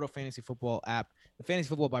 The Broto Fantasy Football app, the Fantasy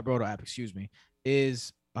Football by Broto app,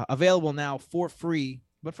 is available now for free,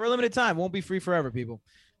 but for a limited time. Won't be free forever, people.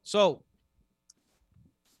 So,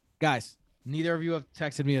 guys, neither of you have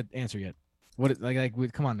texted me an answer yet.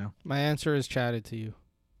 Come on now. My answer is chatted to you.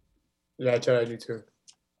 Yeah, I chatted you too.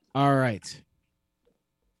 All right.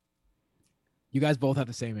 You guys both have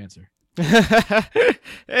the same answer.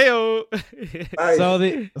 Heyo.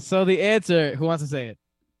 So the answer, who wants to say it?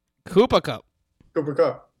 Koopa Cup. Cooper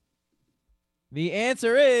Cup. The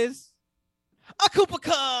answer is a Koopa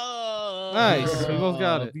Cup. Nice. We both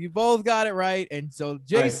got it. You both got it right. And so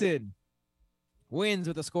Jason wins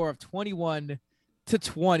with a score of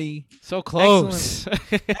 21-20. So close.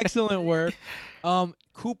 Excellent work.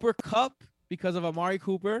 Cooper Cup because of Amari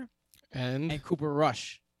Cooper and Cooper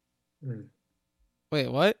Rush. Wait,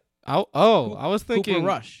 what? I was thinking Cooper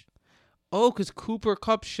Rush. Oh, because Cooper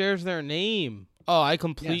Cup shares their name. Oh, I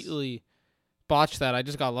completely botched that. I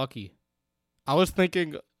just got lucky. I was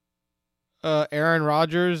thinking Aaron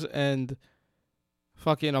Rodgers and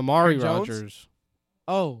fucking Amari Rodgers.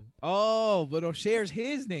 Oh, but it shares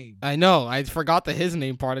his name. I know. I forgot the his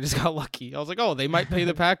name part. I just got lucky. I was like, oh, they might pay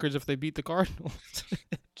the Packers if they beat the Cardinals.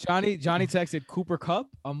 Johnny texted Cooper Cup,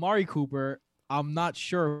 Amari Cooper. I'm not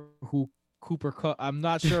sure who Cooper Cup. I'm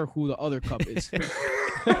not sure who the other Cup is.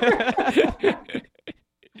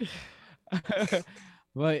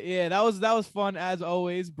 But yeah, that was fun as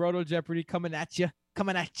always. Broto Jeopardy coming at you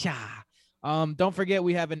coming at ya. Don't forget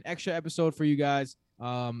we have an extra episode for you guys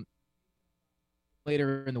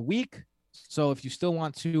later in the week. So if you still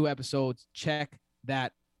want 2 episodes, check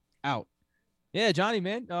that out. Yeah, Johnny,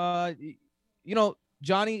 man.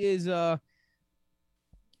 Johnny is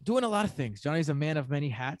doing a lot of things. Johnny's a man of many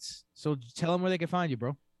hats. So tell them where they can find you,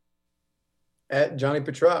 bro. At Johnny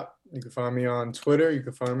Petrop. You can find me on Twitter. You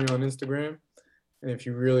can find me on Instagram. And if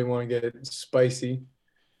you really want to get spicy, you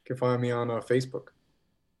can find me on Facebook.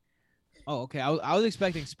 Oh, okay. I was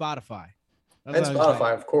expecting Spotify. And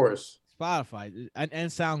Spotify, of course. Spotify and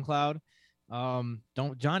SoundCloud.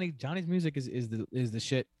 Johnny's music is the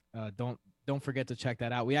shit. Don't forget to check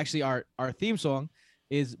that out. We actually our theme song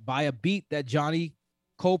is by a beat that Johnny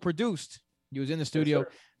co-produced. He was in the studio, Yes,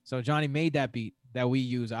 so Johnny made that beat that we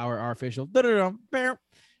use our official banger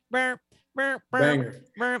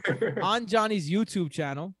on Johnny's YouTube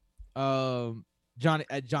channel. Johnny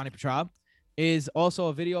Petrop is also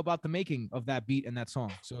a video about the making of that beat and that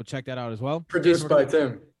song. So check that out as well. Produced by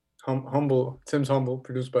Tim. Tim's Humble.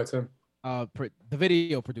 Produced by Tim. The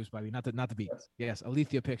video produced by me, not the beat. Yes,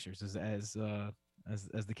 Alethea Pictures, as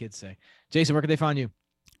the kids say. Jason, where can they find you?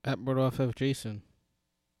 At BrotoFF Jason.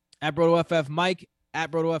 At BrotoFF Mike,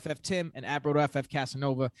 at BrotoFF Tim, and at BrotoFF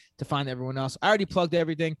Casanova to find everyone else. I already plugged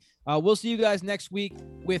everything. We'll see you guys next week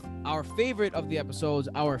with our favorite of the episodes,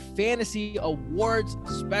 our Fantasy Awards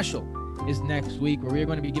special is next week, where we are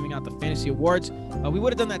going to be giving out the Fantasy Awards. We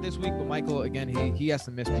would have done that this week, but Michael, again, he has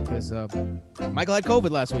to miss because Michael had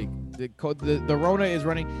COVID last week. The Rona is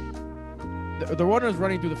running. The Rona is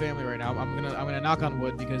running through the family right now. I'm gonna knock on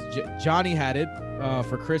wood because Johnny had it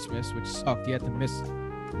for Christmas, which sucked. He had to miss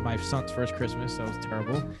my son's first Christmas. That was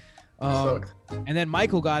terrible. And then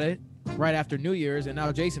Michael got it right after New Year's, and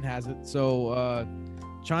now Jason has it. So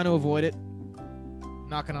trying to avoid it.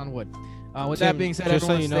 Knocking on wood. With Tim, that being said, just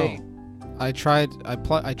everyone so you know, I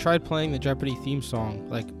tried playing the Jeopardy theme song,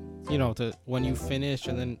 like, when you finish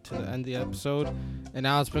and then to the end of the episode, and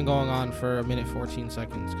now it's been going on for 1:14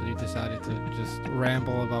 seconds because you decided to just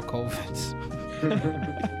ramble about COVID.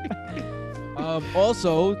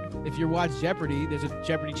 Also, if you watch Jeopardy, there's a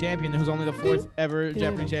Jeopardy champion who's only the 4th ever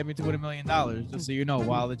Jeopardy champion to win $1 million. Just so you know,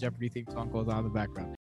 while the Jeopardy theme song goes on in the background.